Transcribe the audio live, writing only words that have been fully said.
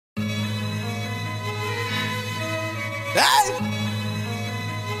Hey!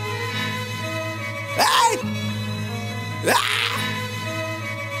 Hey!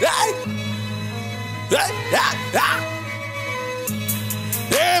 Hey! Hey!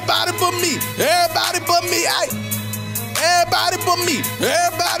 Everybody but me. Everybody but me. Hey! Everybody but me.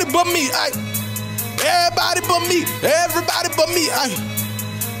 Everybody but me. Hey! Everybody but me. Everybody but me. Hey!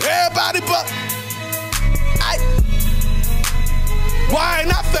 Everybody but. Hey! Why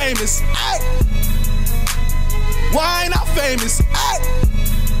ain't I famous? Hey! Why ain't I famous? Hey!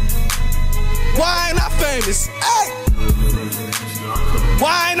 Why ain't I famous? Hey!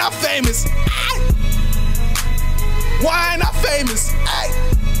 Why ain't I famous? Hey! Why ain't I famous? Hey!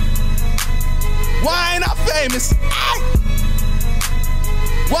 Why ain't I famous? Hey!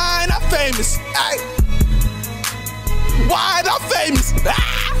 Why ain't I famous? Hey! Why ain't I famous?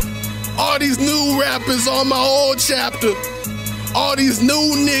 Ah! All these new rappers on my old chapter. All these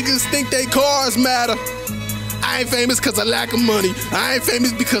new niggas think they cars matter. I ain't famous cause I lack of money. I ain't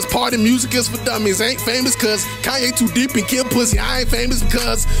famous because party music is for dummies. I ain't famous cause Kanye too deep and kill pussy. I ain't famous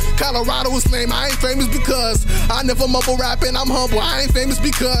because Colorado is lame. I ain't famous because I never mumble rap and I'm humble. I ain't famous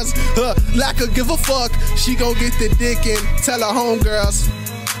because lack of give a fuck. She gon' get the dick and tell her homegirls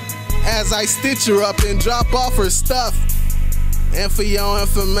as I stitch her up and drop off her stuff. And for your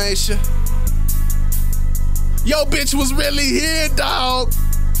information, yo bitch was really here, dog.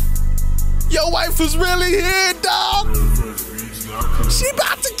 Your wife was really here, dog. She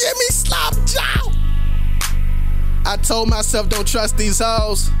about to give me slop jaw. I told myself don't trust these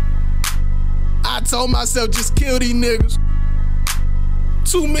hoes. I told myself just kill these niggas.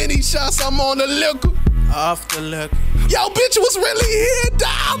 Too many shots, I'm on the liquor. Off the liquor. Yo bitch was really here,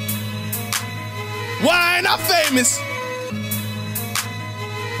 dog. Why ain't I famous?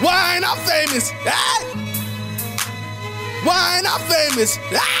 Why ain't I famous? Hey! Why ain't I famous?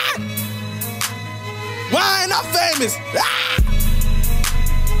 Ah! Why ain't I famous? Ah!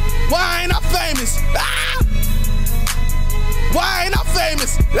 Why ain't I famous? Ah! Why ain't I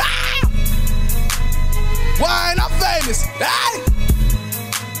famous? Ah! Why ain't I famous? Ah!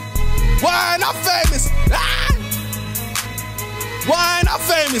 Why ain't I famous? Ah! Why ain't I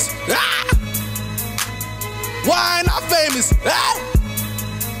famous? Ah! Why ain't I famous? Ah!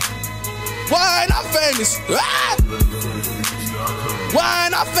 Why ain't I famous? Ah! Why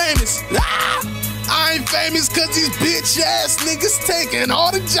ain't I famous? Ah! I ain't famous cause these bitch ass niggas taking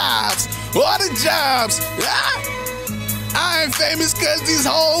all the jobs. All the jobs. Ah! I ain't famous cause these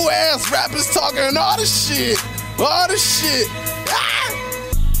whole ass rappers talking all the shit. All the shit. Ah!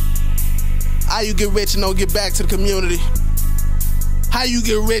 How you get rich and don't get back to the community? How you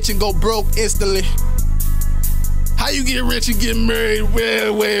get rich and go broke instantly? How you get rich and get married? Wait.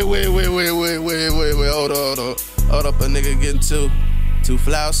 Hold up, a nigga getting too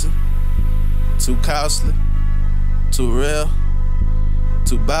flousy, too costly, too real,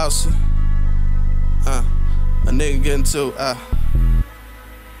 too bouncy. A nigga getting too,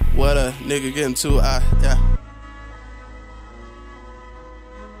 what a nigga getting too, yeah.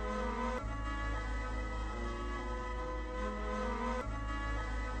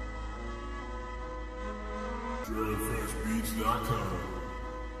 DreadFreshBeats.com